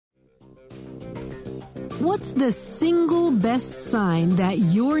What's the single best sign that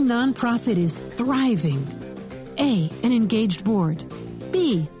your nonprofit is thriving? A, an engaged board.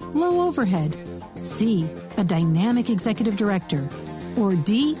 B, low overhead. C, a dynamic executive director. Or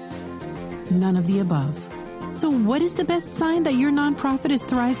D, none of the above. So what is the best sign that your nonprofit is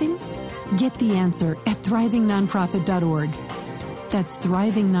thriving? Get the answer at thrivingnonprofit.org. That's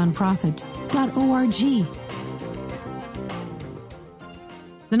thrivingnonprofit.org.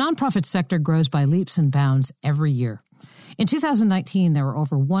 The nonprofit sector grows by leaps and bounds every year. In 2019, there were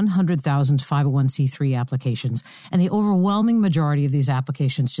over 100,000 501c3 applications, and the overwhelming majority of these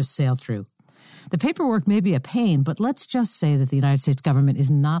applications just sailed through. The paperwork may be a pain, but let's just say that the United States government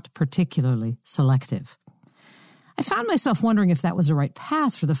is not particularly selective. I found myself wondering if that was the right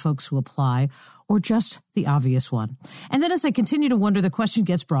path for the folks who apply, or just the obvious one. And then as I continue to wonder, the question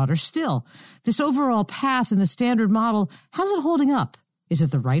gets broader still. This overall path and the standard model, how's it holding up? Is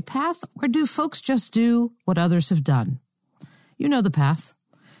it the right path, or do folks just do what others have done? You know the path.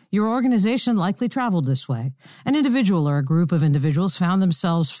 Your organization likely traveled this way. An individual or a group of individuals found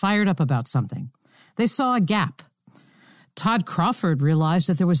themselves fired up about something. They saw a gap. Todd Crawford realized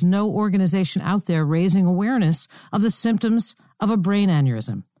that there was no organization out there raising awareness of the symptoms of a brain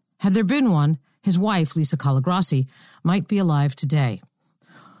aneurysm. Had there been one, his wife, Lisa Colagrossi, might be alive today.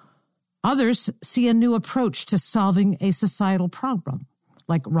 Others see a new approach to solving a societal problem,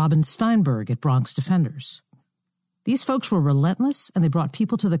 like Robin Steinberg at Bronx Defenders. These folks were relentless, and they brought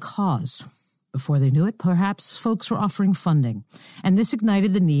people to the cause. Before they knew it, perhaps folks were offering funding, and this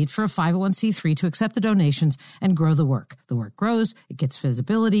ignited the need for a 501c3 to accept the donations and grow the work. The work grows, it gets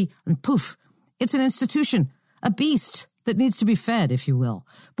visibility, and poof, it's an institution, a beast that needs to be fed, if you will.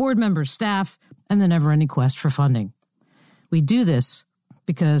 Board members, staff, and the never-ending quest for funding. We do this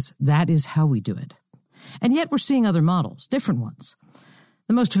because that is how we do it. And yet we're seeing other models, different ones.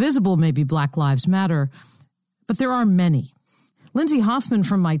 The most visible may be Black Lives Matter, but there are many. Lindsay Hoffman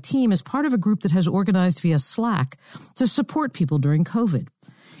from my team is part of a group that has organized via Slack to support people during COVID.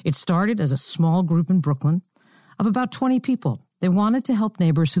 It started as a small group in Brooklyn of about 20 people. They wanted to help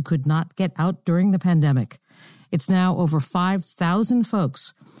neighbors who could not get out during the pandemic. It's now over 5,000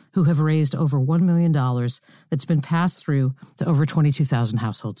 folks who have raised over $1 million that's been passed through to over 22,000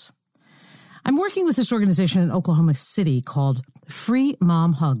 households. I'm working with this organization in Oklahoma City called Free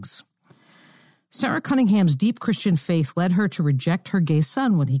Mom Hugs. Sarah Cunningham's deep Christian faith led her to reject her gay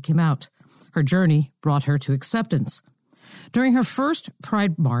son when he came out. Her journey brought her to acceptance. During her first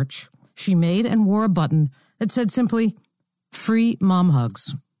Pride March, she made and wore a button that said simply, "Free Mom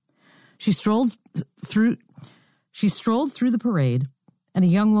Hugs." She strolled through the parade, and a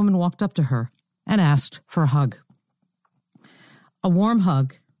young woman walked up to her and asked for a hug. A warm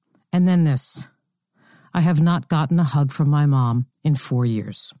hug, and then this: "I have not gotten a hug from my mom in 4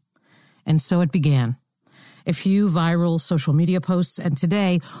 years." And so it began. A few viral social media posts, and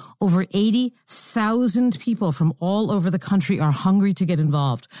today, over 80,000 people from all over the country are hungry to get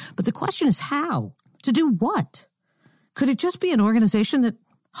involved. But the question is how? To do what? Could it just be an organization that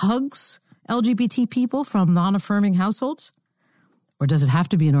hugs LGBT people from non-affirming households? Or does it have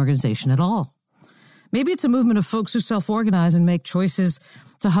to be an organization at all? Maybe it's a movement of folks who self-organize and make choices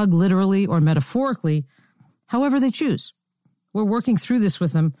to hug literally or metaphorically, however they choose. We're working through this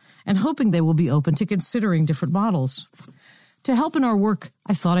with them and hoping they will be open to considering different models. To help in our work,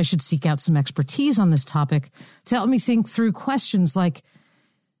 I thought I should seek out some expertise on this topic to help me think through questions like,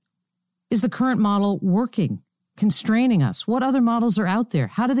 is the current model working, constraining us? What other models are out there?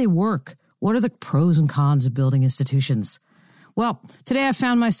 How do they work? What are the pros and cons of building institutions? Well, today I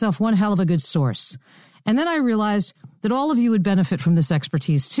found myself one hell of a good source. And then I realized that all of you would benefit from this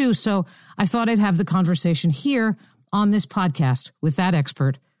expertise too, so I thought I'd have the conversation here on this podcast with that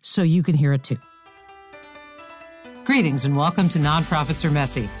expert so you can hear it too. Greetings and welcome to Nonprofits Are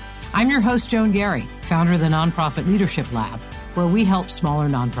Messy. I'm your host, Joan Gary, founder of the Nonprofit Leadership Lab, where we help smaller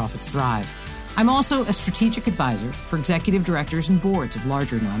nonprofits thrive. I'm also a strategic advisor for executive directors and boards of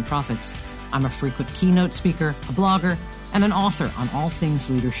larger nonprofits. I'm a frequent keynote speaker, a blogger, and an author on all things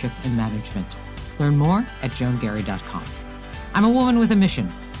leadership and management. Learn more at joangary.com. I'm a woman with a mission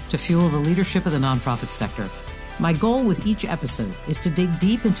to fuel the leadership of the nonprofit sector. My goal with each episode is to dig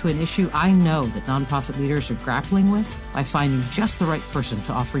deep into an issue I know that nonprofit leaders are grappling with by finding just the right person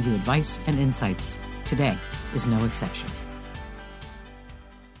to offer you advice and insights. Today is no exception.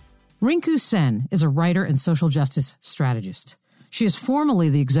 Rinku Sen is a writer and social justice strategist. She is formerly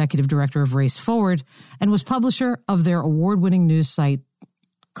the executive director of Race Forward and was publisher of their award-winning news site,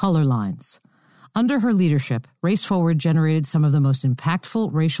 Color Lines. Under her leadership, Race Forward generated some of the most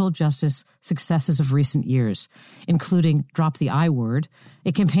impactful racial justice successes of recent years, including Drop the I Word,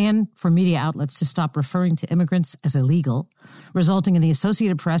 a campaign for media outlets to stop referring to immigrants as illegal, resulting in the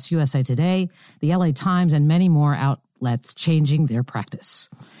Associated Press, USA Today, the LA Times, and many more outlets changing their practice.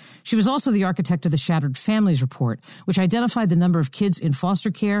 She was also the architect of the Shattered Families Report, which identified the number of kids in foster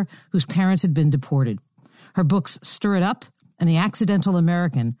care whose parents had been deported. Her books Stir It Up and The Accidental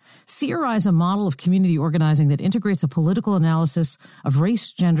American theorize a model of community organizing that integrates a political analysis of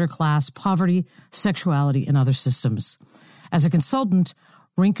race, gender, class, poverty, sexuality, and other systems. As a consultant,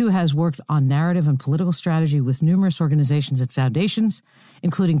 Rinku has worked on narrative and political strategy with numerous organizations and foundations,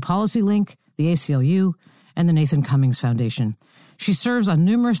 including PolicyLink, the ACLU, and the Nathan Cummings Foundation. She serves on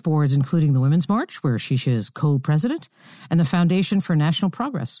numerous boards, including the Women's March, where she is co-president, and the Foundation for National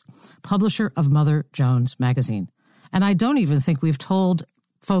Progress, publisher of Mother Jones magazine. And I don't even think we've told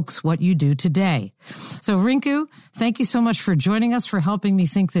folks what you do today. So Rinku, thank you so much for joining us, for helping me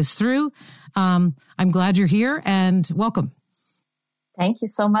think this through. I'm glad you're here, and welcome. Thank you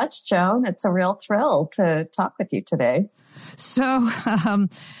so much, Joan. It's a real thrill to talk with you today. So,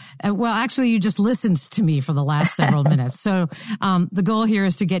 well, actually, you just listened to me for the last several minutes. So the goal here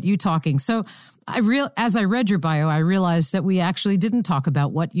is to get you talking. So as I read your bio, I realized that we actually didn't talk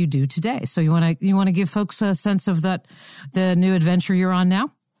about what you do today. So you want to give folks a sense of the new adventure you're on now?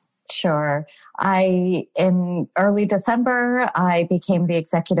 Sure. In early December, I became the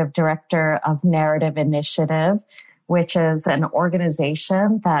executive director of Narrative Initiative, which is an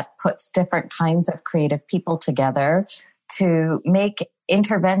organization that puts different kinds of creative people together to make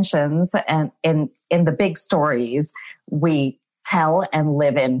interventions and in the big stories we tell and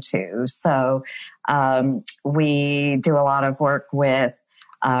live into. So we do a lot of work with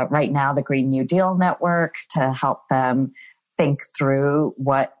right now the Green New Deal Network to help them think through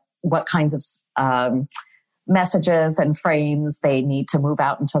what kinds of messages and frames they need to move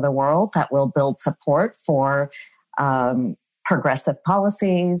out into the world that will build support for progressive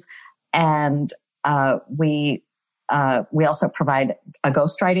policies. And we also provide a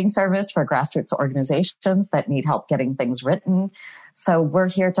ghostwriting service for grassroots organizations that need help getting things written. So we're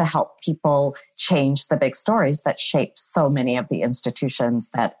here to help people change the big stories that shape so many of the institutions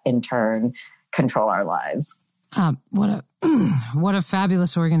that in turn control our lives. What a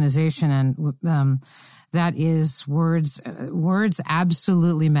fabulous organization. And that is words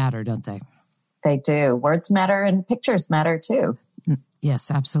absolutely matter, don't they? They do. Words matter and pictures matter too.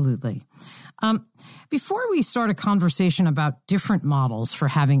 Yes, absolutely. Before we start a conversation about different models for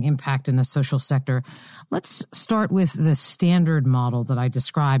having impact in the social sector, let's start with the standard model that I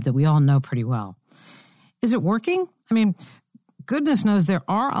described that we all know pretty well. Is it working? I mean, goodness knows there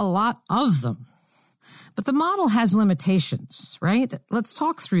are a lot of them, but the model has limitations, right? Let's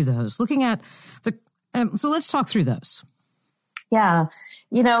talk through those. So let's talk through those. Yeah.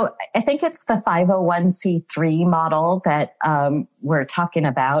 I think it's the 501c3 model that we're talking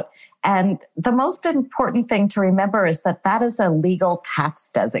about. And the most important thing to remember is that is a legal tax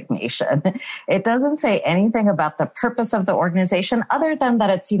designation. It doesn't say anything about the purpose of the organization other than that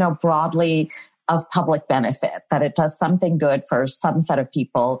it's, broadly of public benefit, that it does something good for some set of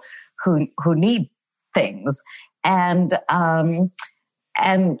people who need things. And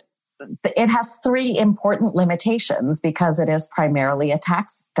it has three important limitations because it is primarily a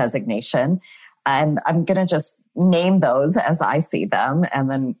tax designation. And I'm going to just name those as I see them, and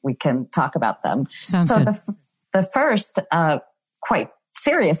then we can talk about them. Sounds good. The first quite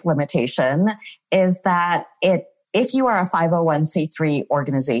serious limitation is that if you are a 501c3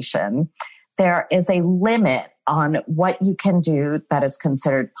 organization, there is a limit on what you can do that is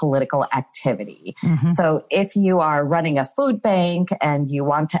considered political activity. Mm-hmm. So if you are running a food bank and you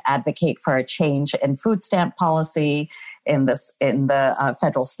want to advocate for a change in food stamp policy in the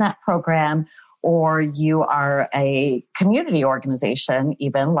federal SNAP program, or you are a community organization,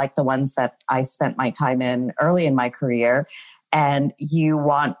 even like the ones that I spent my time in early in my career, and you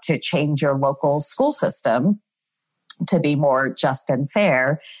want to change your local school system to be more just and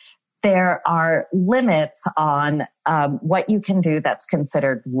fair, there are limits on what you can do that's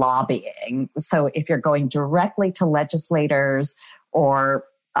considered lobbying. So if you're going directly to legislators or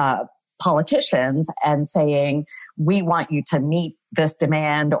politicians and saying, we want you to meet this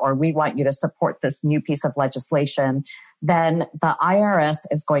demand or we want you to support this new piece of legislation, then the IRS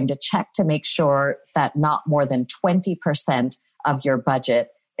is going to check to make sure that not more than 20% of your budget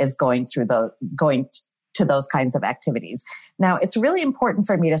is going to those kinds of activities. Now, it's really important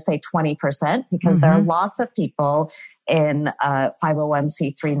for me to say 20% because there are lots of people in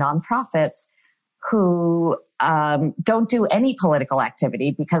 501c3 nonprofits who don't do any political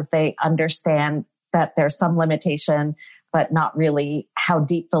activity because they understand that there's some limitation, but not really how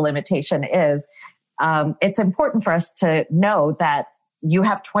deep the limitation is. It's important for us to know that you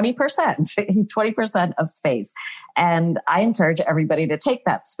have 20% of space. And I encourage everybody to take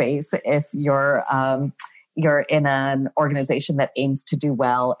that space if you're in an organization that aims to do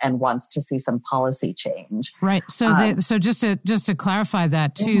well and wants to see some policy change. Right. So, so just to clarify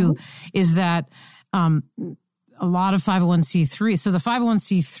that too, is that a lot of 501c3. So the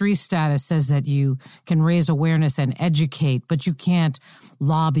 501c3 status says that you can raise awareness and educate, but you can't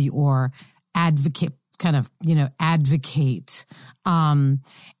lobby or advocate.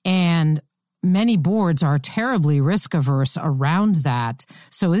 And many boards are terribly risk averse around that.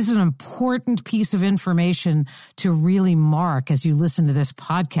 So this is an important piece of information to really mark as you listen to this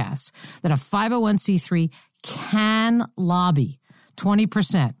podcast, that a 501c3 can lobby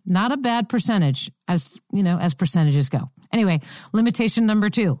 20%, not a bad percentage as percentages go. Anyway, limitation number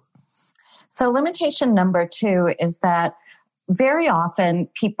 2. So limitation number 2 is that very often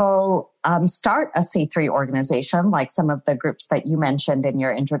people start a C3 organization, like some of the groups that you mentioned in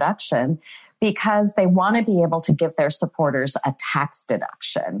your introduction, because they want to be able to give their supporters a tax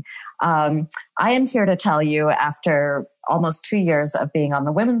deduction. I am here to tell you, after almost 2 years of being on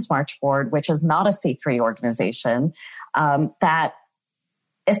the Women's March Board, which is not a C3 organization, that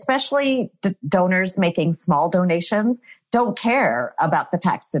especially donors making small donations don't care about the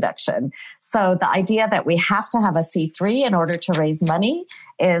tax deduction. So the idea that we have to have a C3 in order to raise money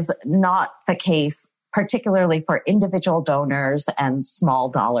is not the case, particularly for individual donors and small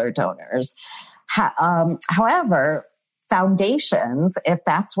dollar donors. However, foundations, if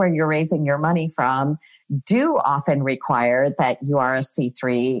that's where you're raising your money from, do often require that you are a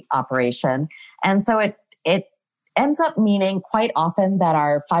C3 operation. And so it ends up meaning quite often that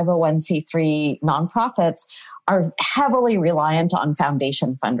our 501c3 nonprofits are heavily reliant on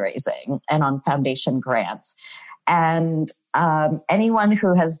foundation fundraising and on foundation grants. And anyone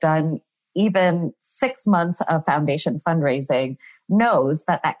who has done even 6 months of foundation fundraising knows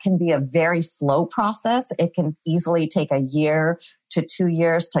that that can be a very slow process. It can easily take a year to 2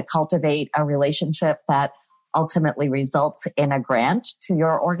 years to cultivate a relationship that ultimately results in a grant to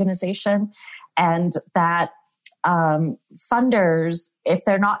your organization. And that funders, if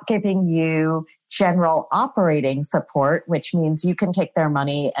they're not giving you general operating support, which means you can take their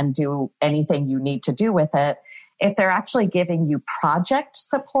money and do anything you need to do with it, if they're actually giving you project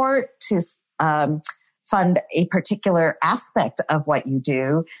support to fund a particular aspect of what you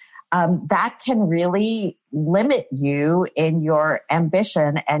do, that can really limit you in your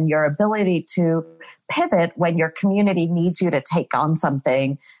ambition and your ability to pivot when your community needs you to take on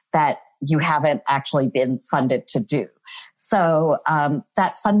something that you haven't actually been funded to do. So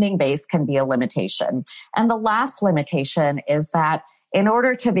that funding base can be a limitation. And the last limitation is that in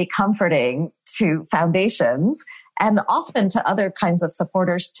order to be comforting to foundations and often to other kinds of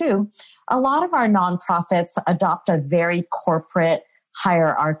supporters too, a lot of our nonprofits adopt a very corporate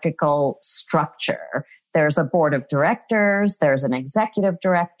hierarchical structure. There's a board of directors, there's an executive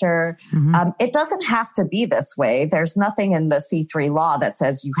director. It doesn't have to be this way. There's nothing in the C3 law that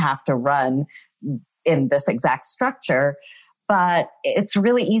says you have to run in this exact structure, but it's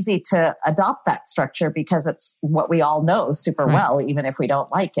really easy to adopt that structure because it's what we all know super well, even if we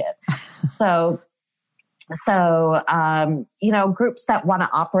don't like it. So, groups that want to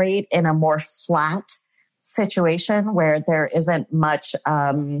operate in a more flat situation where there isn't much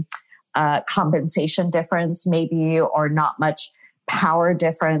compensation difference maybe, or not much power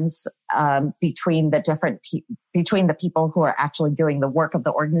difference between the people who are actually doing the work of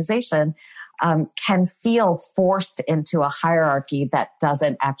the organization, can feel forced into a hierarchy that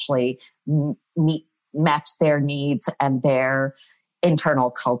doesn't actually match their needs and their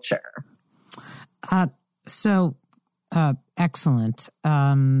internal culture. Excellent.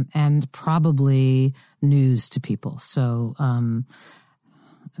 And probably news to people. So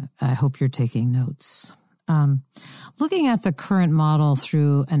I hope you're taking notes. Looking at the current model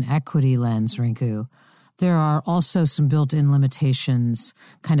through an equity lens, Rinku, there are also some built-in limitations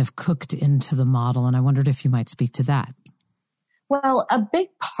kind of cooked into the model, and I wondered if you might speak to that. Well, a big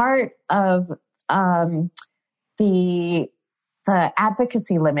part of the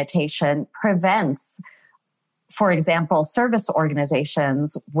advocacy limitation prevents, for example, service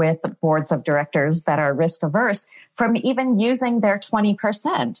organizations with boards of directors that are risk averse from even using their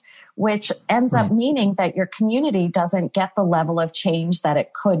 20%, which ends up meaning that your community doesn't get the level of change that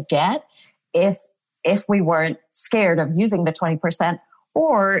it could get if we weren't scared of using the 20%,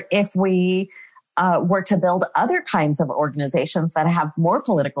 or if we were to build other kinds of organizations that have more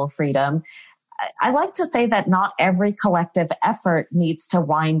political freedom. I like to say that not every collective effort needs to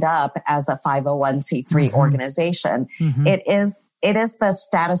wind up as a 501c3 organization. It is the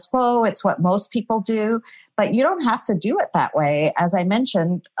status quo. It's what most people do, but you don't have to do it that way. As I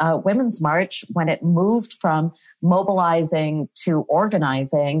mentioned, Women's March, when it moved from mobilizing to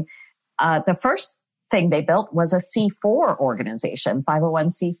organizing, the first thing they built was a C4 organization,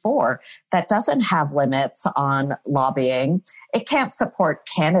 501c4, that doesn't have limits on lobbying. It can't support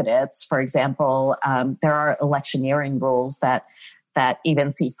candidates. For example, there are electioneering rules that even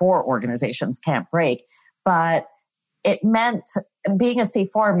C4 organizations can't break. But it meant, being a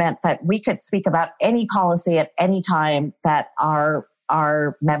C4 meant that we could speak about any policy at any time that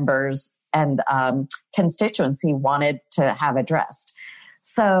our members and constituency wanted to have addressed.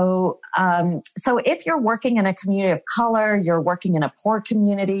 So if you're working in a community of color, you're working in a poor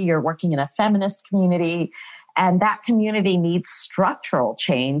community, you're working in a feminist community, and that community needs structural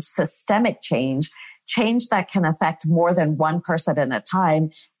change, systemic change that can affect more than one person at a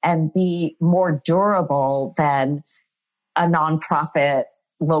time and be more durable than a nonprofit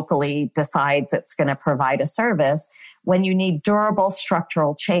locally decides it's going to provide a service. When you need durable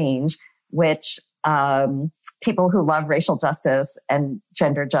structural change, which people who love racial justice and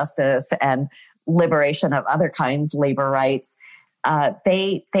gender justice and liberation of other kinds, labor rights,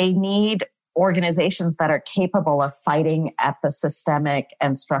 they need organizations that are capable of fighting at the systemic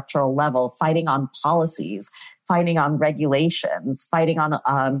and structural level, fighting on policies, fighting on regulations, fighting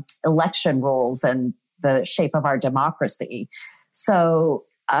on election rules and the shape of our democracy. So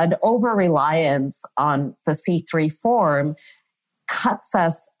an over-reliance on the C3 form cuts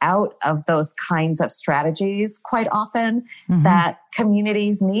us out of those kinds of strategies quite often that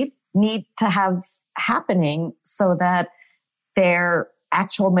communities need to have happening so that their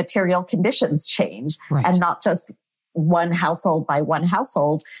actual material conditions change, and not just one household by one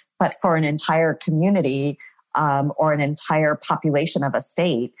household, but for an entire community or an entire population of a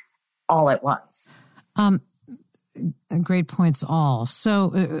state all at once. Great points all.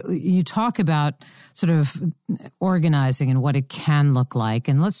 So you talk about sort of organizing and what it can look like.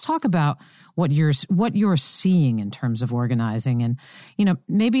 And let's talk about what you're seeing in terms of organizing, and, you know,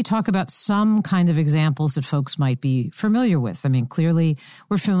 maybe talk about some kind of examples that folks might be familiar with. I mean, clearly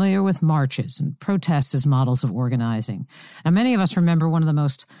we're familiar with marches and protests as models of organizing. And many of us remember one of the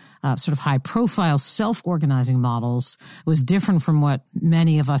most sort of high-profile self-organizing models was different from what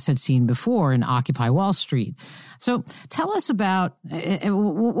many of us had seen before in Occupy Wall Street. So tell us about,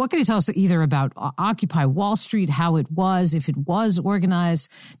 what can you tell us either about Occupy Wall Street, how it was, if it was organized,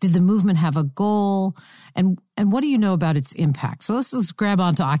 did the movement have a goal, and what do you know about its impact? So let's grab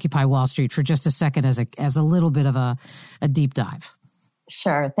onto Occupy Wall Street for just a second as a little bit of a deep dive.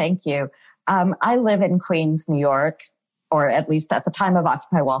 Sure, thank you. I live in Queens, New York, or at least at the time of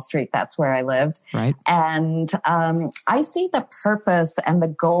Occupy Wall Street, that's where I lived. Right. And I see the purpose and the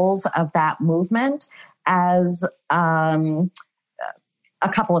goals of that movement as a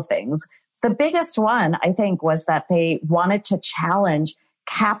couple of things. The biggest one, I think, was that they wanted to challenge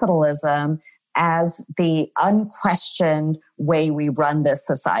capitalism as the unquestioned way we run this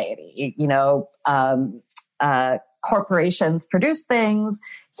society. You know, corporations produce things,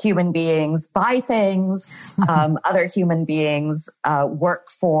 human beings buy things, other human beings work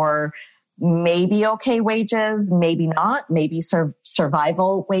for maybe okay wages, maybe not, maybe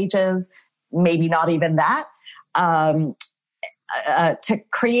survival wages, maybe not even that, to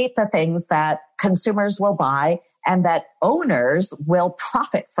create the things that consumers will buy and that owners will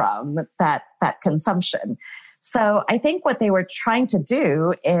profit from that consumption. So I think what they were trying to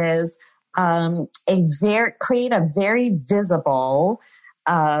do is create a very visible,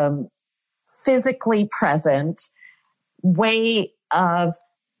 physically present way of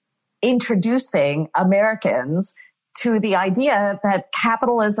introducing Americans to the idea that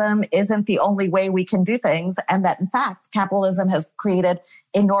capitalism isn't the only way we can do things, and that in fact, capitalism has created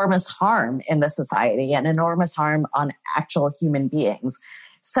enormous harm in the society and enormous harm on actual human beings.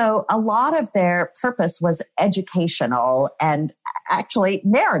 So a lot of their purpose was educational and actually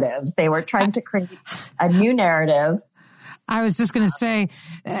narrative. They were trying to create a new narrative. I was just going to say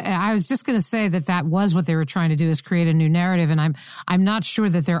that was what they were trying to do, is create a new narrative. And I'm not sure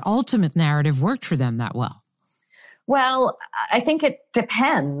that their ultimate narrative worked for them that well. Well, I think it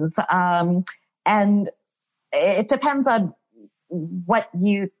depends. And it depends on what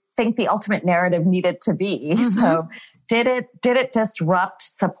you think the ultimate narrative needed to be. So did it disrupt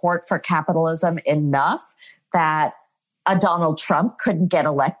support for capitalism enough that a Donald Trump couldn't get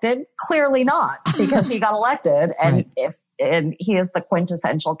elected? Clearly not, because he got elected, and and he is the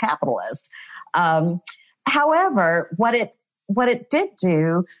quintessential capitalist. However, what it did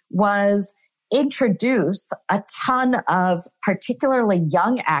do was introduce a ton of particularly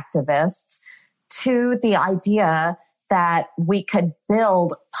young activists to the idea that we could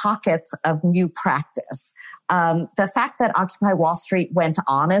build pockets of new practice. The fact that Occupy Wall Street went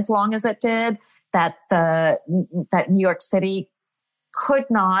on as long as it did, that New York City could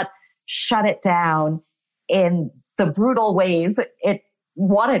not shut it down in the brutal ways it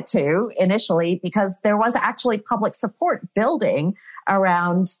wanted to initially, because there was actually public support building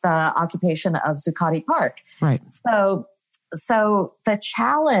around the occupation of Zuccotti Park. Right. So the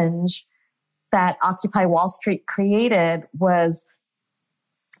challenge that Occupy Wall Street created was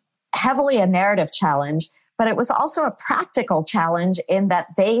heavily a narrative challenge, but it was also a practical challenge in that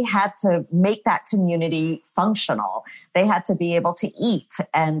they had to make that community functional. They had to be able to eat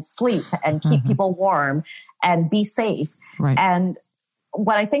and sleep and keep people warm and be safe. Right. And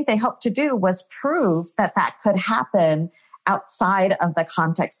what I think they hoped to do was prove that that could happen outside of the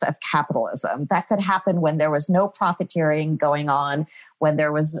context of capitalism. That could happen when there was no profiteering going on, when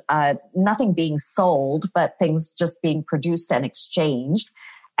there was nothing being sold, but things just being produced and exchanged,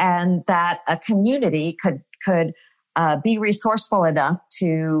 and that a community could be resourceful enough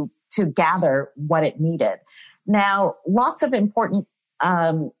to gather what it needed. Now, lots of important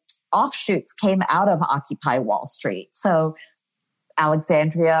offshoots came out of Occupy Wall Street. So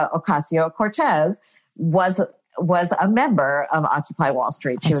Alexandria Ocasio-Cortez was a member of Occupy Wall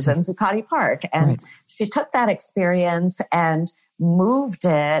Street. She was in Zuccotti Park, and she took that experience and moved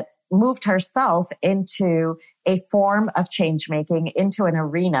herself into a form of change making, into an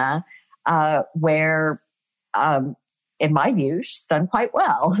arena where, in my view, she's done quite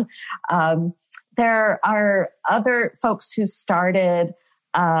well. There are other folks who started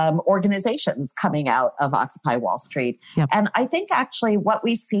organizations coming out of Occupy Wall Street. Yep. And I think actually what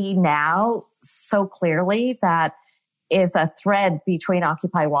we see now so clearly that is a thread between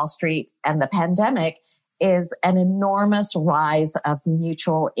Occupy Wall Street and the pandemic is an enormous rise of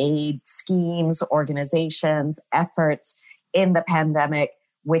mutual aid schemes, organizations, efforts in the pandemic,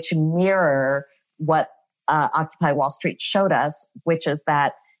 which mirror what Occupy Wall Street showed us, which is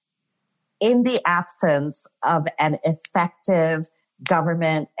that in the absence of an effective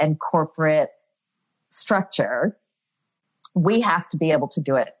government and corporate structure, we have to be able to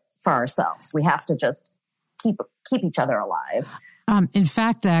do it for ourselves. We have to just keep each other alive. In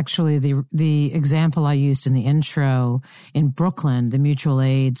fact, actually, the example I used in the intro in Brooklyn, the mutual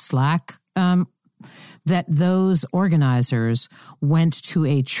aid Slack, that those organizers went to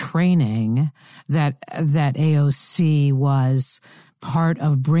a training that AOC was part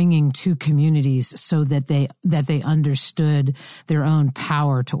of bringing to communities so that they understood their own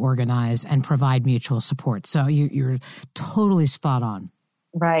power to organize and provide mutual support. So you're totally spot on.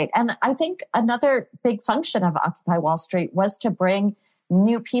 Right. And I think another big function of Occupy Wall Street was to bring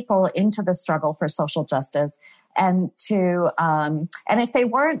new people into the struggle for social justice and and if they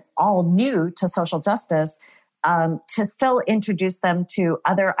weren't all new to social justice, to still introduce them to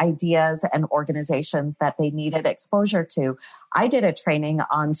other ideas and organizations that they needed exposure to. I did a training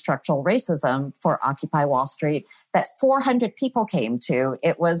on structural racism for Occupy Wall Street that 400 people came to.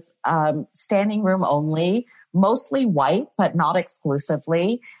 It was standing room only, mostly white, but not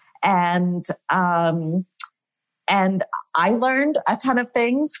exclusively. And I learned a ton of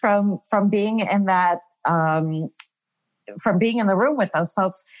things from being in that, from being in the room with those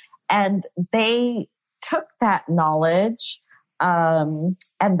folks. And they took that knowledge and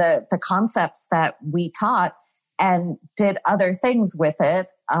the concepts that we taught and did other things with it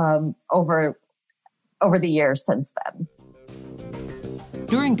over the years since then.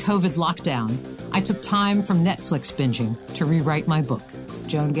 During COVID lockdown, I took time from Netflix binging to rewrite my book,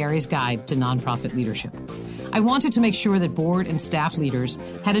 Joan Garry's Guide to Nonprofit Leadership. I wanted to make sure that board and staff leaders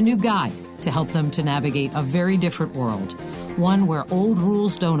had a new guide to help them to navigate a very different world, one where old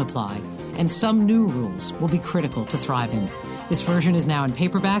rules don't apply and some new rules will be critical to thriving. This version is now in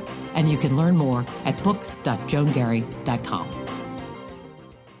paperback, and you can learn more at book.joangarry.com.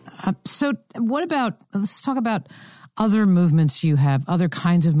 So let's talk about other movements you have, other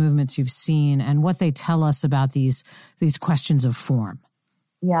kinds of movements you've seen, and what they tell us about these questions of form.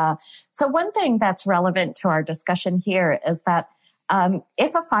 Yeah. So one thing that's relevant to our discussion here is that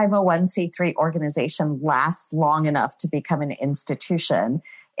if a 501c3 organization lasts long enough to become an institution,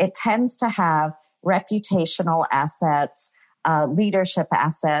 it tends to have reputational assets, leadership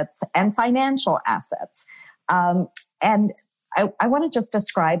assets, and financial assets. And I want to just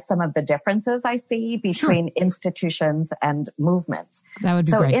describe some of the differences I see between institutions and movements. That would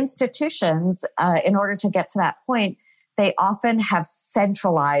be great. So institutions, in order to get to that point, they often have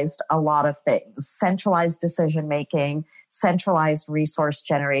centralized a lot of things, centralized decision-making, centralized resource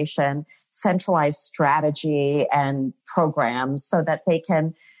generation, centralized strategy and programs so that they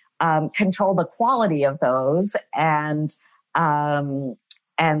can control the quality of those and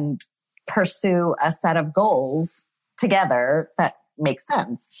pursue a set of goals together that make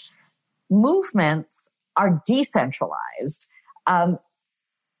sense. Movements are decentralized.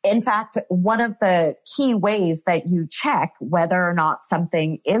 In fact, one of the key ways that you check whether or not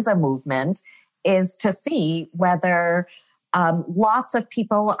something is a movement is to see whether lots of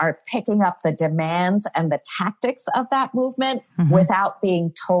people are picking up the demands and the tactics of that movement without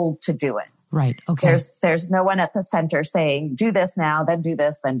being told to do it. Right. Okay. There's no one at the center saying, do this now, then do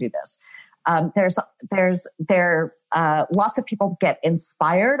this, then do this. Lots of people get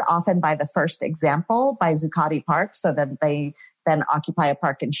inspired often by the first example by Zuccotti Park. So that they then occupy a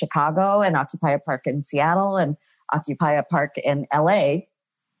park in Chicago and occupy a park in Seattle and occupy a park in LA.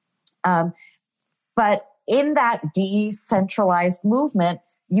 But in that decentralized movement,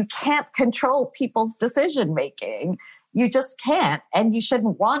 you can't control people's decision making. You just can't, and you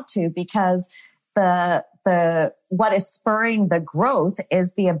shouldn't want to, because what is spurring the growth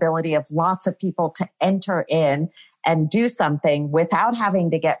is the ability of lots of people to enter in and do something without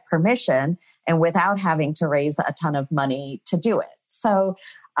having to get permission and without having to raise a ton of money to do it. So,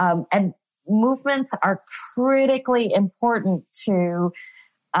 and movements are critically important to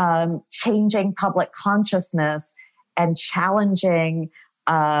changing public consciousness and challenging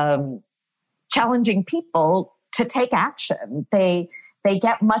people to take action. They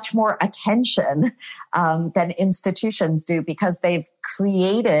get much more attention than institutions do because they've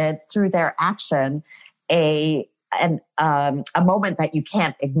created through their action a moment that you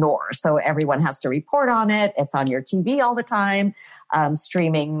can't ignore. So everyone has to report on it. It's on your TV all the time.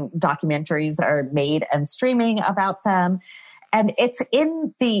 Streaming documentaries are made and streaming about them. And it's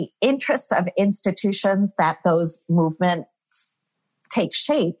in the interest of institutions that those movements take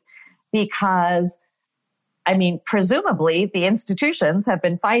shape because, I mean, presumably the institutions have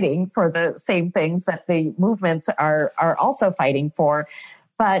been fighting for the same things that the movements are also fighting for.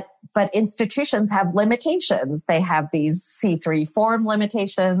 But institutions have limitations. They have these C3 form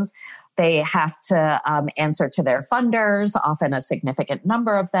limitations. They have to answer to their funders, often a significant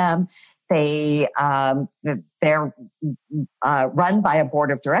number of them. They're run by a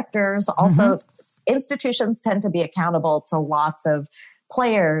board of directors. Also, institutions tend to be accountable to lots of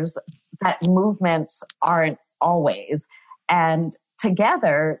players that movements aren't always. And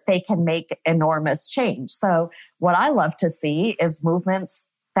together, they can make enormous change. So what I love to see is movements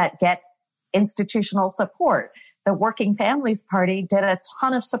that get institutional support. The Working Families Party did a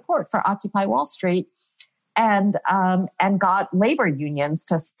ton of support for Occupy Wall Street and got labor unions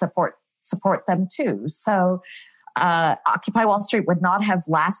to support them too. So Occupy Wall Street would not have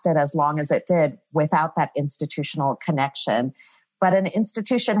lasted as long as it did without that institutional connection. But an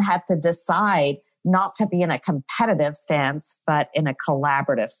institution had to decide not to be in a competitive stance, but in a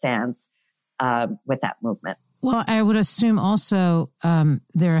collaborative stance with that movement. Well, I would assume also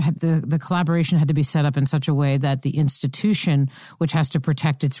the collaboration had to be set up in such a way that the institution, which has to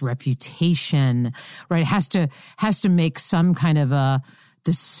protect its reputation, right, has to make some kind of a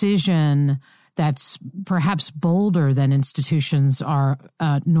decision that's perhaps bolder than institutions are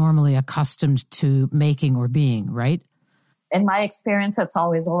normally accustomed to making or being, right? In my experience, it's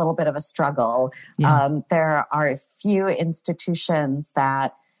always a little bit of a struggle. Yeah. There are a few institutions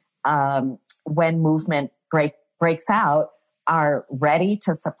that, when movement breaks out, are ready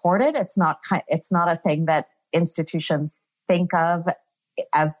to support it. It's not a thing that institutions think of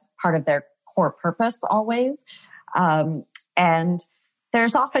as part of their core purpose always. And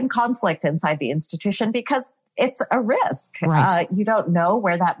there's often conflict inside the institution because it's a risk. Right. You don't know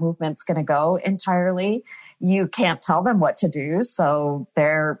where that movement's going to go entirely. You can't tell them what to do, so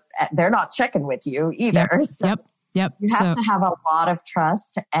they're not checking with you either. Yep. So Yep. You have to have a lot of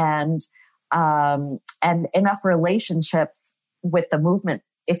trust and enough relationships with the movement.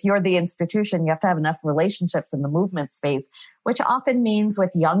 If you're the institution, you have to have enough relationships in the movement space, which often means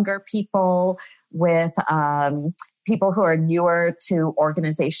with younger people, with people who are newer to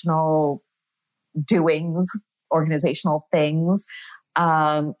organizational doings, organizational things,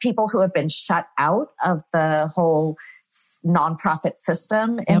 people who have been shut out of the whole nonprofit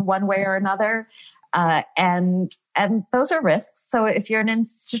system in one way or another. And those are risks. So if you're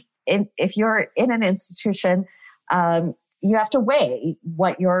if you're in an institution, you have to weigh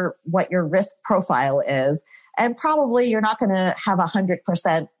what your risk profile is. And probably you're not going to have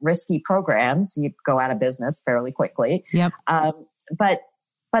 100% risky programs. You'd go out of business fairly quickly. Yep.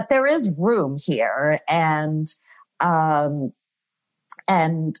 But there is room here. And and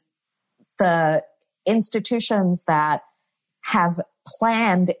the institutions that have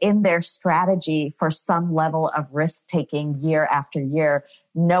planned in their strategy for some level of risk taking year after year,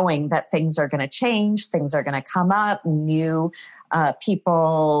 knowing that things are going to change, things are going to come up, new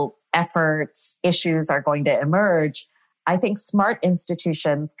people, efforts, issues are going to emerge. I think smart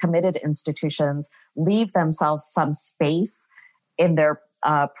institutions, committed institutions, leave themselves some space in their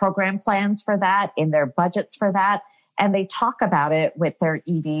program plans for that, in their budgets for that, and they talk about it with their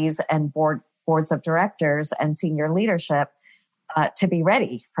EDs and boards of directors and senior leadership to be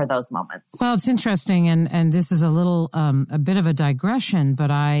ready for those moments. Well, it's interesting, and this is a bit of a digression,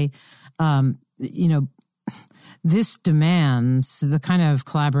 but this demands the kind of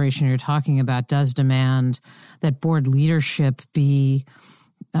collaboration you're talking about does demand that board leadership be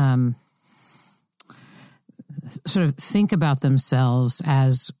sort of think about themselves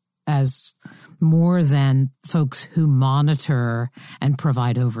as more than folks who monitor and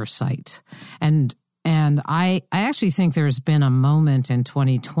provide oversight. And I actually think there's been a moment in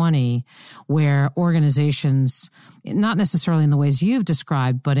 2020 where organizations, not necessarily in the ways you've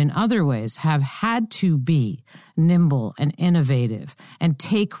described, but in other ways, have had to be nimble and innovative and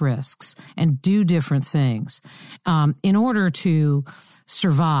take risks and do different things in order to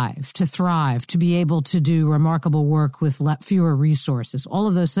survive, to thrive, to be able to do remarkable work with fewer resources, all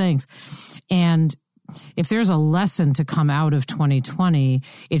of those things. And if there's a lesson to come out of 2020,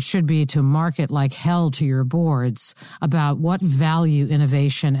 it should be to market like hell to your boards about what value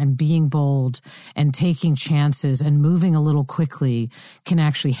innovation and being bold and taking chances and moving a little quickly can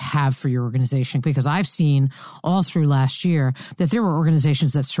actually have for your organization. Because I've seen all through last year that there were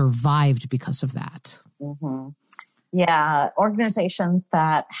organizations that survived because of that. Mm-hmm. Yeah, organizations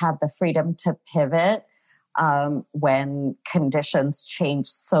that had the freedom to pivot when conditions changed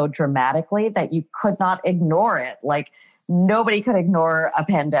so dramatically that you could not ignore it. Like nobody could ignore a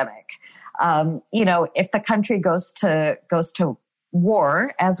pandemic. If the country goes to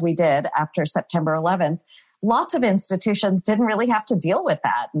war, as we did after September 11th, lots of institutions didn't really have to deal with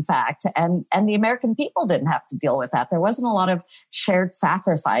that, in fact, and the American people didn't have to deal with that. There wasn't a lot of shared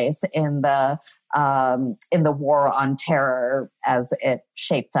sacrifice in the war on terror as it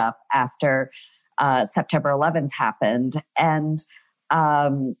shaped up after September 11th happened. And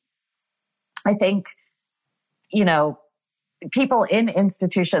I think, people in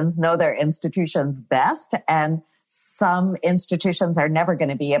institutions know their institutions best, and some institutions are never going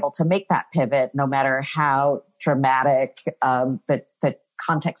to be able to make that pivot, no matter how dramatic the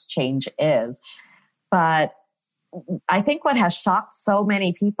context change is. But I think what has shocked so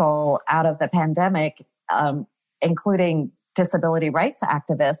many people out of the pandemic, including disability rights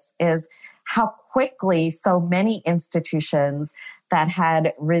activists, is how quickly so many institutions that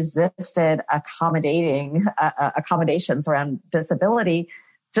had resisted accommodations around disability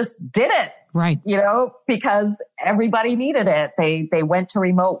just did it. Right. Because everybody needed it. They went to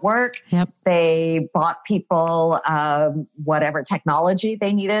remote work. Yep. They bought people whatever technology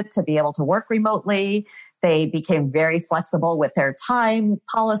they needed to be able to work remotely. They became very flexible with their time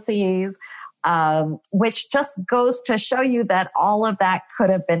policies, which just goes to show you that all of that could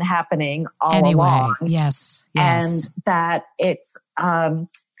have been happening all along. Yes. And that it's kind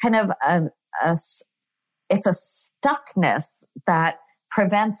of it's a stuckness that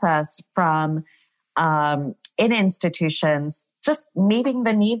prevents us from, in institutions, just meeting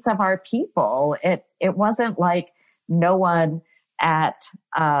the needs of our people. It wasn't like no one at,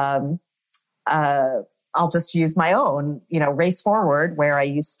 I'll just use my own, Race Forward, where I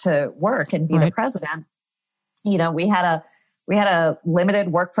used to work and be the president. We had a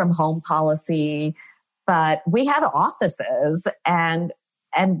limited work from home policy, but we had offices, and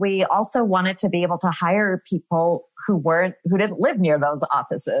we also wanted to be able to hire people who didn't live near those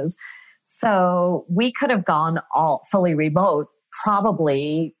offices. So we could have gone all fully remote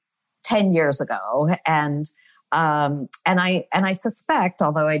probably 10 years ago. And I suspect,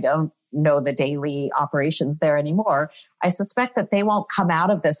 although I don't know the daily operations there anymore, I suspect that they won't come out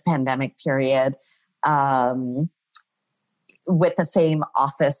of this pandemic period, with the same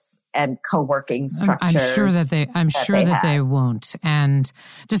office and co-working structures. I'm sure that they won't. And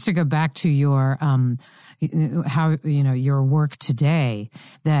just to go back to your your work today,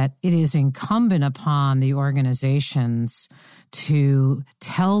 that it is incumbent upon the organizations to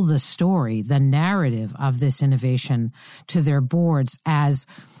tell the story, the narrative of this innovation to their boards as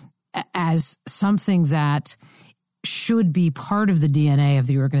something that should be part of the DNA of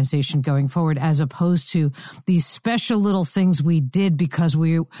the organization going forward, as opposed to these special little things we did because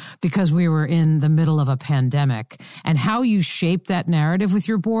we were in the middle of a pandemic. And how you shape that narrative with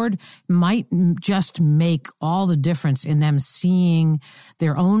your board might just make all the difference in them seeing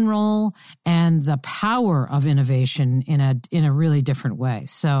their own role and the power of innovation in a really different way.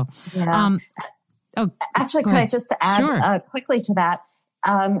 So, actually, could I just add quickly to that?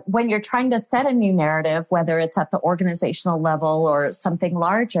 When you're trying to set a new narrative, whether it's at the organizational level or something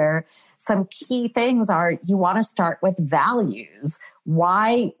larger, some key things are you want to start with values.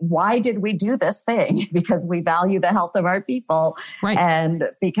 Why did we do this thing? Because we value the health of our people, right, and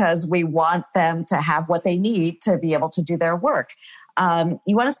because we want them to have what they need to be able to do their work.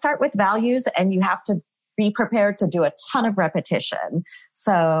 You want to start with values, and you have to be prepared to do a ton of repetition.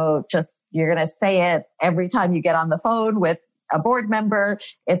 So you're going to say it every time you get on the phone with a board member.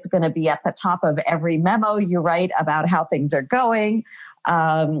 It's going to be at the top of every memo you write about how things are going.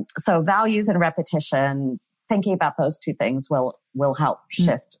 So values and repetition, thinking about those two things will help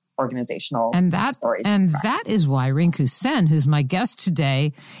shift organizational story. And that is why Rinku Sen, who's my guest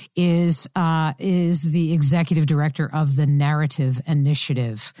today, is the executive director of the Narrative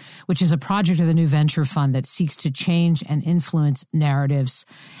Initiative, which is a project of the New Venture Fund that seeks to change and influence narratives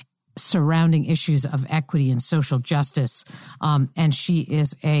surrounding issues of equity and social justice. And she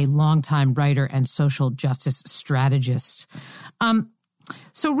is a longtime writer and social justice strategist.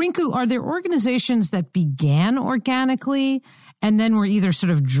 So Rinku, are there organizations that began organically and then were either sort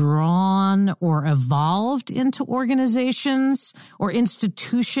of drawn or evolved into organizations or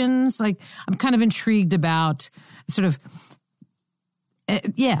institutions? Like, I'm kind of intrigued about sort of,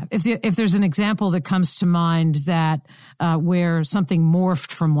 if there's an example that comes to mind that where something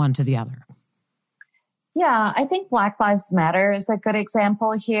morphed from one to the other. Yeah, I think Black Lives Matter is a good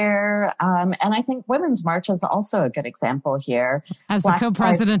example here. And I think Women's March is also a good example here. As the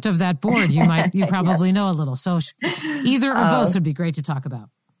co-president of that board, you probably yes. know a little. So either or both would be great to talk about.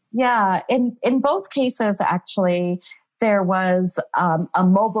 Yeah, in both cases, actually, there was a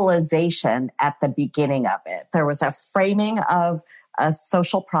mobilization at the beginning of it. There was a framing of a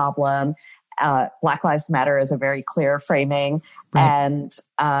social problem. Black Lives Matter is a very clear framing, right.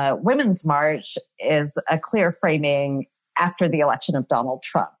 And Women's March is a clear framing after the election of Donald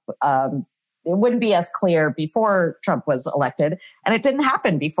Trump. It wouldn't be as clear before Trump was elected, and it didn't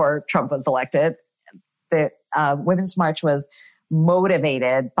happen before Trump was elected. The Women's March was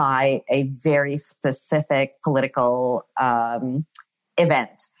motivated by a very specific political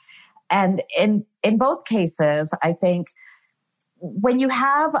event. And in both cases, I think when you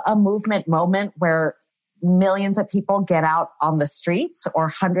have a movement moment where millions of people get out on the streets or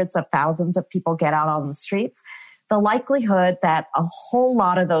hundreds of thousands of people get out on the streets, the likelihood that a whole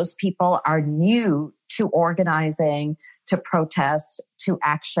lot of those people are new to organizing, to protest, to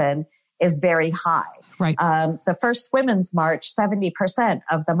action is very high. Right. The first Women's March, 70%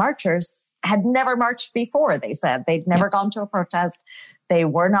 of the marchers had never marched before, they said. They'd never gone to a protest. They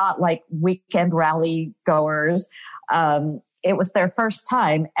were not like weekend rally goers. It was their first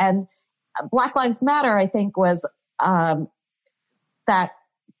time. And Black Lives Matter, I think, was that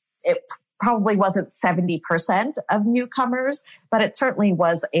it probably wasn't 70% of newcomers, but it certainly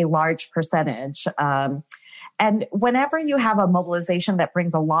was a large percentage. And whenever you have a mobilization that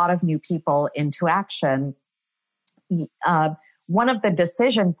brings a lot of new people into action, one of the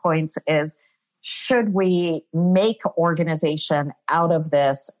decision points is, should we make organization out of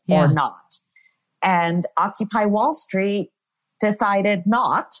this or not? And Occupy Wall Street decided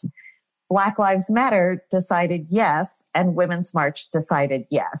not. Black Lives Matter decided yes, and Women's March decided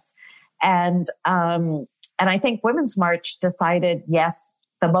yes. And I think Women's March decided yes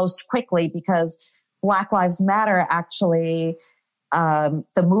the most quickly because Black Lives Matter actually,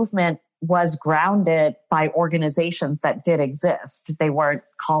 the movement was grounded by organizations that did exist. They weren't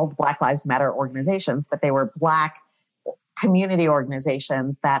called Black Lives Matter organizations, but they were Black community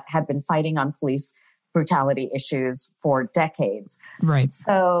organizations that had been fighting on police brutality issues for decades. Right.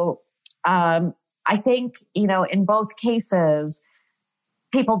 So I think, in both cases,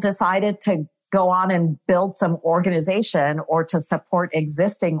 people decided to go on and build some organization or to support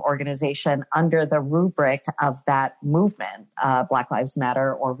existing organization under the rubric of that movement, Black Lives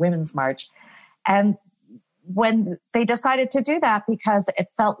Matter or Women's March. And when they decided to do that, because it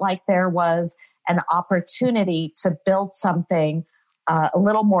felt like there was an opportunity to build something a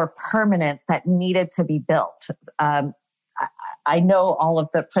little more permanent that needed to be built. I know all of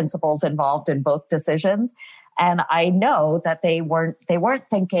the principles involved in both decisions, and I know that they weren't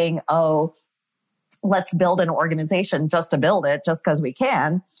thinking, oh, let's build an organization just to build it, just because we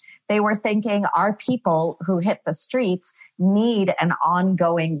can. They were thinking our people who hit the streets need an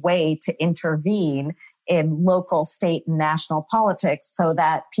ongoing way to intervene in local, state, and national politics so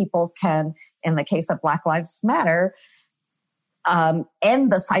that people can, in the case of Black Lives Matter,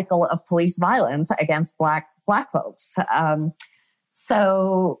 end the cycle of police violence against Black folks. I'm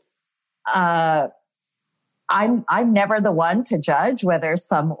never the one to judge whether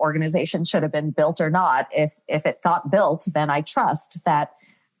some organization should have been built or not. If it got built, then I trust that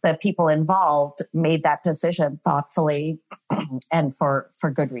the people involved made that decision thoughtfully and for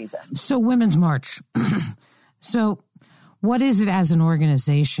good reason. So Women's March. So what is it as an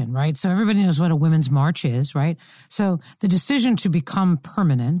organization, right? So everybody knows what a Women's March is, right? So the decision to become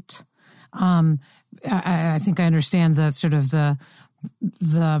permanent, I think I understand the sort of the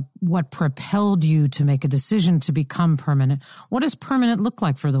what propelled you to make a decision to become permanent. What does permanent look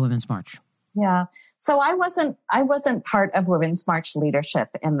like for the Women's March? Yeah. So I wasn't part of Women's March leadership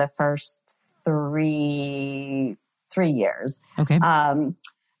in the first three years. Okay.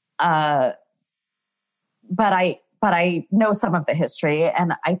 But I know some of the history,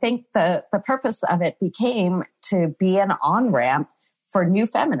 and I think the purpose of it became to be an on-ramp for new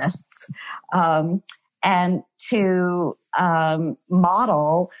feminists, and to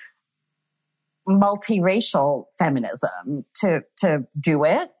model multiracial feminism. To do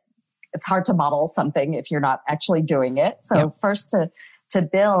it, it's hard to model something if you're not actually doing it. So yep. First to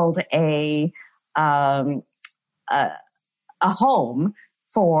build a home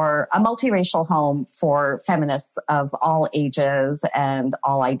for a multiracial home for feminists of all ages and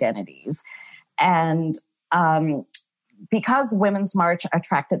all identities. And because Women's March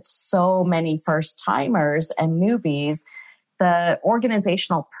attracted so many first timers and newbies, the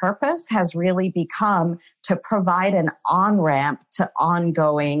organizational purpose has really become to provide an on-ramp to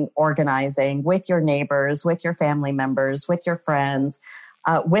ongoing organizing with your neighbors, with your family members, with your friends,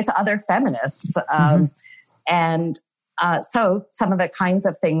 with other feminists. So some of the kinds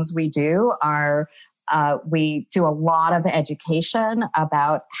of things we do are we do a lot of education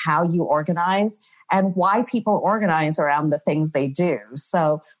about how you organize and why people organize around the things they do.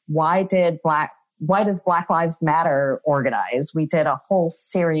 So why does Black Lives Matter organize? We did a whole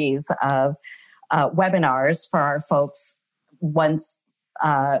series of webinars for our folks once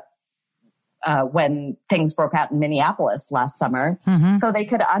when things broke out in Minneapolis last summer, so they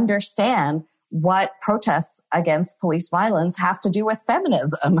could understand what protests against police violence have to do with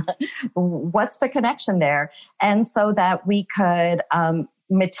feminism. What's the connection there? And so that we could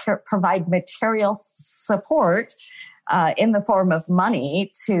provide material support in the form of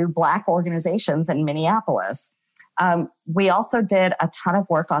money to Black organizations in Minneapolis. We also did a ton of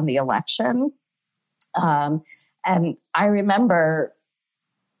work on the election. And I remember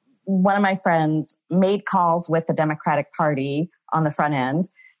one of my friends made calls with the Democratic Party on the front end,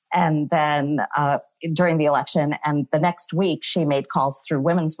 and then during the election, and the next week she made calls through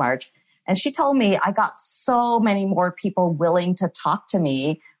Women's March. And she told me I got so many more people willing to talk to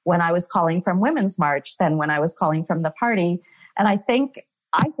me when I was calling from Women's March than when I was calling from the party. And I think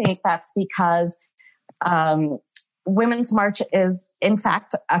that's because Women's March is, in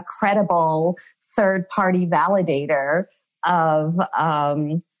fact, a credible third-party validator of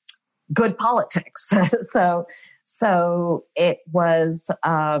good politics. So it was,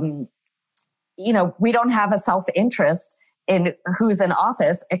 we don't have a self-interest in who's in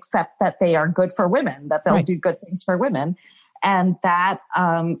office, except that they are good for women, that they'll do good things for women. And that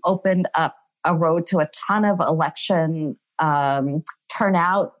opened up a road to a ton of election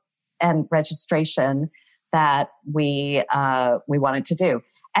turnout and registration that we wanted to do.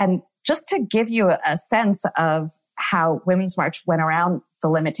 And just to give you a sense of how Women's March went around the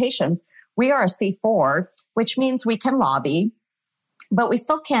limitations, we are a C4, which means we can lobby, but we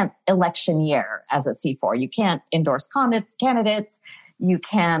still can't electioneer as a C4. You can't endorse candidates. You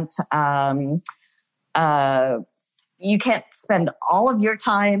can't spend all of your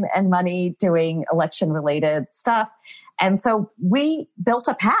time and money doing election-related stuff. And so we built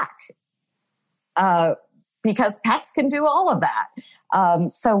a PAC because PACs can do all of that.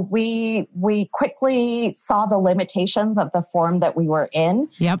 So we quickly saw the limitations of the form that we were in.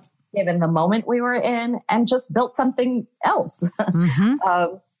 Yep. Given the moment we were in, and just built something else.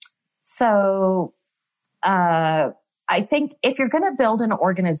 I think if you're going to build an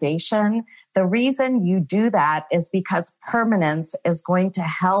organization, the reason you do that is because permanence is going to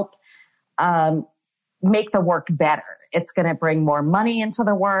help make the work better. It's going to bring more money into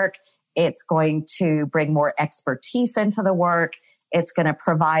the work. It's going to bring more expertise into the work. It's going to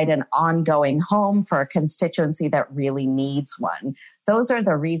provide an ongoing home for a constituency that really needs one. Those are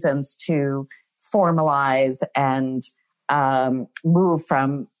the reasons to formalize and move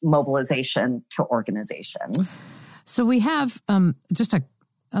from mobilization to organization. So we have just a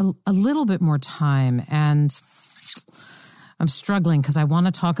little bit more time, and I'm struggling because I want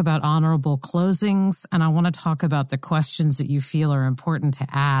to talk about honorable closings, and I want to talk about the questions that you feel are important to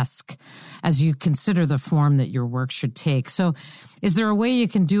ask as you consider the form that your work should take. So is there a way you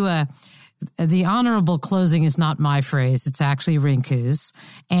can do the honorable closing is not my phrase, it's actually Rinku's.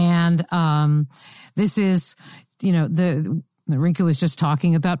 And this is, Rinku was just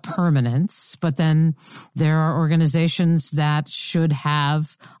talking about permanence, but then there are organizations that should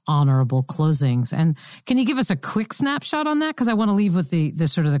have honorable closings. And can you give us a quick snapshot on that? Because I want to leave with the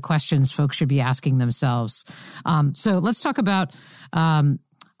sort of the questions folks should be asking themselves. So let's talk about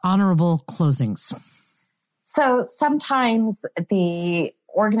honorable closings. So sometimes the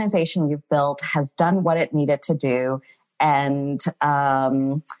organization you've built has done what it needed to do and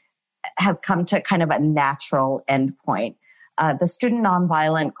has come to kind of a natural endpoint. The Student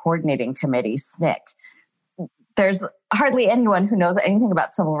Nonviolent Coordinating Committee, SNCC. There's hardly anyone who knows anything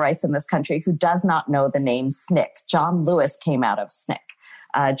about civil rights in this country who does not know the name SNCC. John Lewis came out of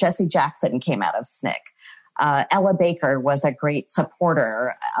SNCC. Jesse Jackson came out of SNCC. Ella Baker was a great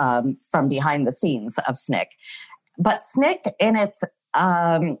supporter from behind the scenes of SNCC. But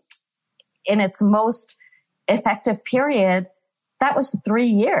SNCC, in its most effective period, that was 3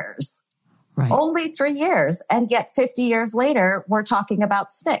 years. Right. Only 3 years. And yet 50 years later, we're talking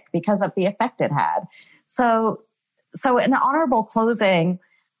about SNCC because of the effect it had. So an honorable closing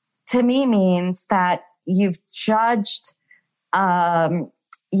to me means that you've judged that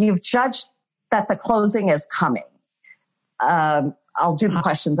the closing is coming. I'll do the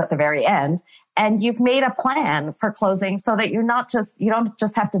questions at the very end. And you've made a plan for closing so that you don't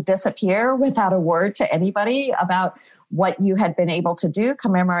just have to disappear without a word to anybody about what you had been able to do,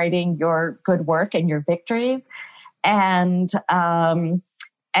 commemorating your good work and your victories. And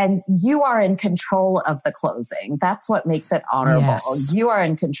you are in control of the closing. That's what makes it honorable. Yes. You are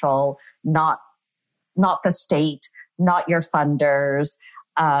in control, not the state, not your funders,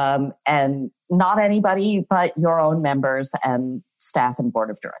 and not anybody but your own members and staff and board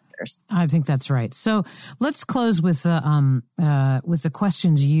of directors. I think that's right. So let's close with the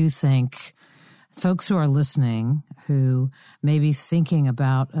questions you think folks who are listening, who may be thinking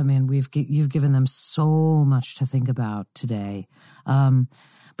about. I mean, you've given them so much to think about today,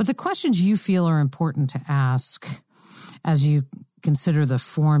 but the questions you feel are important to ask as you consider the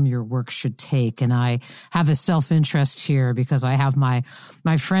form your work should take. And I have a self-interest here because I have my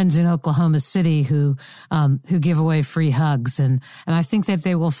friends in Oklahoma City who give away free hugs. And I think that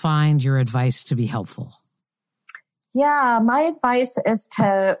they will find your advice to be helpful. Yeah, my advice is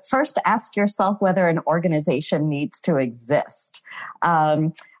to first ask yourself whether an organization needs to exist.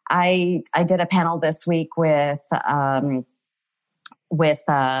 I did a panel this week with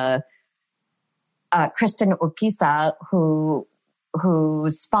Kristen Urquiza,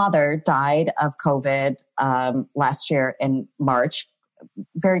 whose father died of COVID last year in March,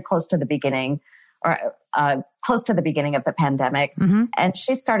 very close to the beginning of the pandemic. Mm-hmm. And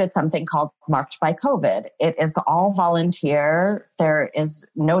she started something called Marked by COVID. It is all volunteer. There is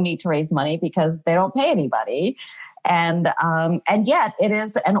no need to raise money because they don't pay anybody. And yet it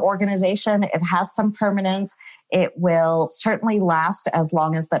is an organization. It has some permanence. It will certainly last as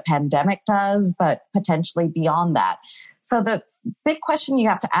long as the pandemic does, but potentially beyond that. So the big question you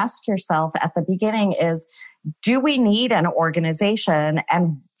have to ask yourself at the beginning is, do we need an organization,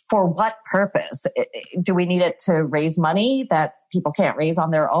 and for what purpose? Do we need it to raise money that people can't raise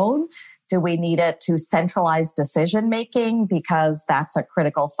on their own? Do we need it to centralize decision-making because that's a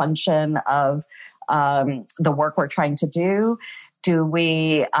critical function of the work we're trying to do? Do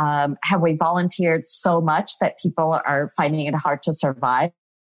we have we volunteered so much that people are finding it hard to survive,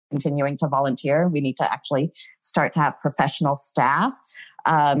 continuing to volunteer? We need to actually start to have professional staff.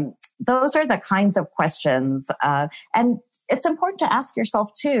 Those are the kinds of questions. And it's important to ask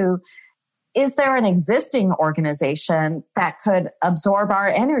yourself too, is there an existing organization that could absorb our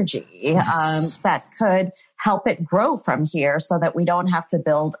energy, yes, that could help it grow from here so that we don't have to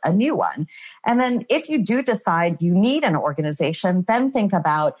build a new one? And then if you do decide you need an organization, then think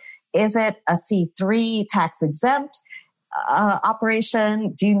about, is it a C3 tax exempt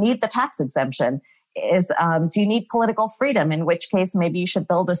operation? Do you need the tax exemption? Do you need political freedom? In which case, maybe you should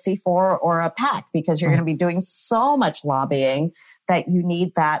build a C4 or a PAC because you're going to be doing so much lobbying that you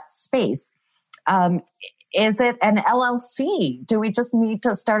need that space. Is it an LLC? Do we just need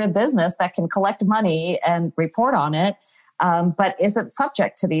to start a business that can collect money and report on it, but isn't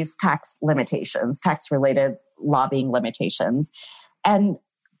subject to these tax limitations, tax-related lobbying limitations? And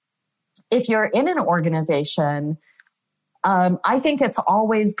if you're in an organization, I think it's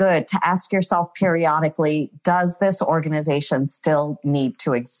always good to ask yourself periodically, does this organization still need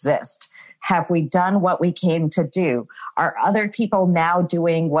to exist? Have we done what we came to do? Are other people now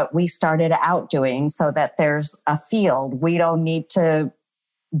doing what we started out doing so that there's a field? We don't need to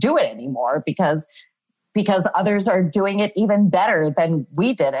do it anymore because others are doing it even better than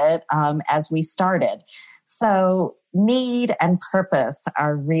we did it as we started. So need and purpose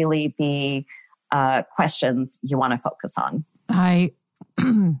are really the questions you want to focus on.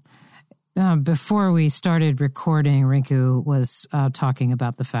 Before we started recording, Rinku was talking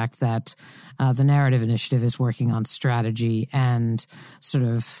about the fact that the Narrative Initiative is working on strategy and sort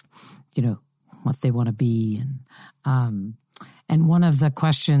of, what they want to be. And one of the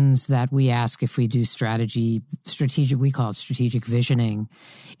questions that we ask if we do we call it strategic visioning,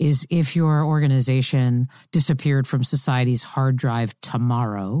 is if your organization disappeared from society's hard drive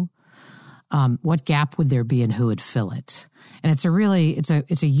tomorrow, what gap would there be and who would fill it? And it's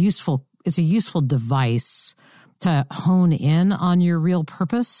a useful device to hone in on your real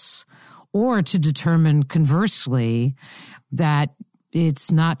purpose, or to determine conversely that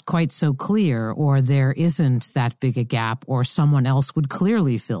it's not quite so clear, or there isn't that big a gap, or someone else would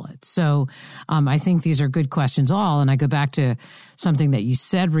clearly fill it. So I think these are good questions all. And I go back to something that you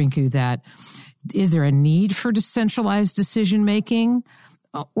said, Rinku, that is there a need for decentralized decision making?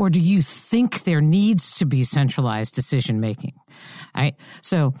 Or do you think there needs to be centralized decision-making? Right?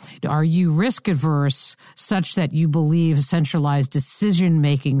 So are you risk averse such that you believe centralized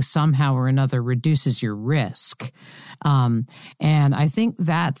decision-making somehow or another reduces your risk? And I think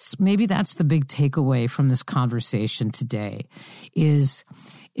that's the big takeaway from this conversation today is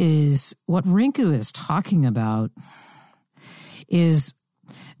what Rinku is talking about is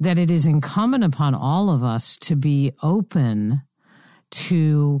that it is incumbent upon all of us to be open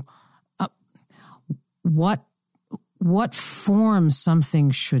to what form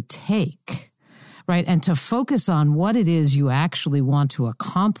something should take, right? And to focus on what it is you actually want to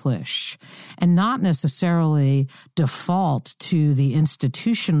accomplish and not necessarily default to the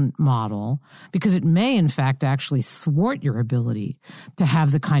institution model, because it may in fact actually thwart your ability to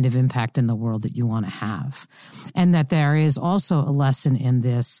have the kind of impact in the world that you want to have. And that there is also a lesson in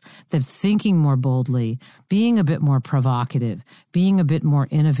this, that thinking more boldly, being a bit more provocative, being a bit more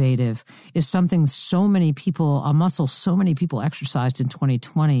innovative is something a muscle so many people exercised in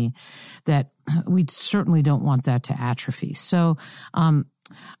 2020 that we certainly don't want that to atrophy. So I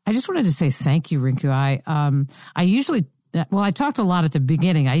just wanted to say thank you, Rinku. I talked a lot at the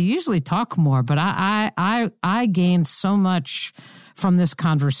beginning. I usually talk more, but I gained so much from this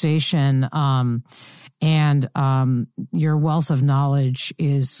conversation. And your wealth of knowledge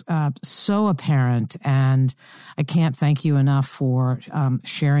is so apparent, and I can't thank you enough for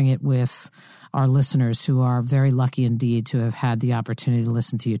sharing it with our listeners, who are very lucky indeed to have had the opportunity to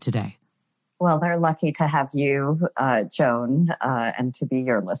listen to you today. Well, they're lucky to have you, Joan, and to be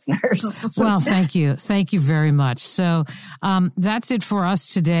your listeners. Well, thank you. Thank you very much. So that's it for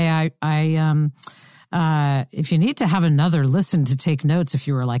us today. If you need to have another listen to take notes, if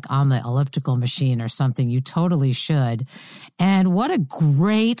you were like on the elliptical machine or something, you totally should. And what a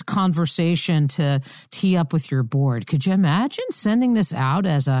great conversation to tee up with your board. Could you imagine sending this out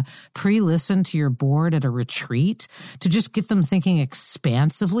as a pre-listen to your board at a retreat to just get them thinking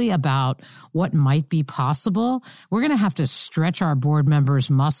expansively about what might be possible? We're going to have to stretch our board members'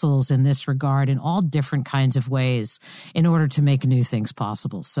 muscles in this regard in all different kinds of ways in order to make new things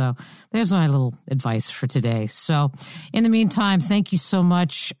possible. So there's my little advice for today. So in the meantime, thank you so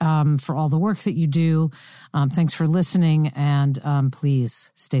much for all the work that you do. Thanks for listening, and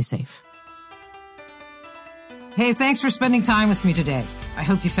please stay safe. Hey, thanks for spending time with me today. I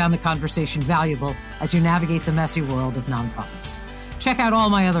hope you found the conversation valuable as you navigate the messy world of nonprofits. Check out all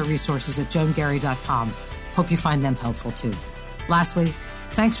my other resources at joangary.com. Hope you find them helpful too. Lastly,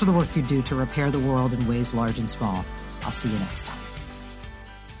 thanks for the work you do to repair the world in ways large and small. I'll see you next time.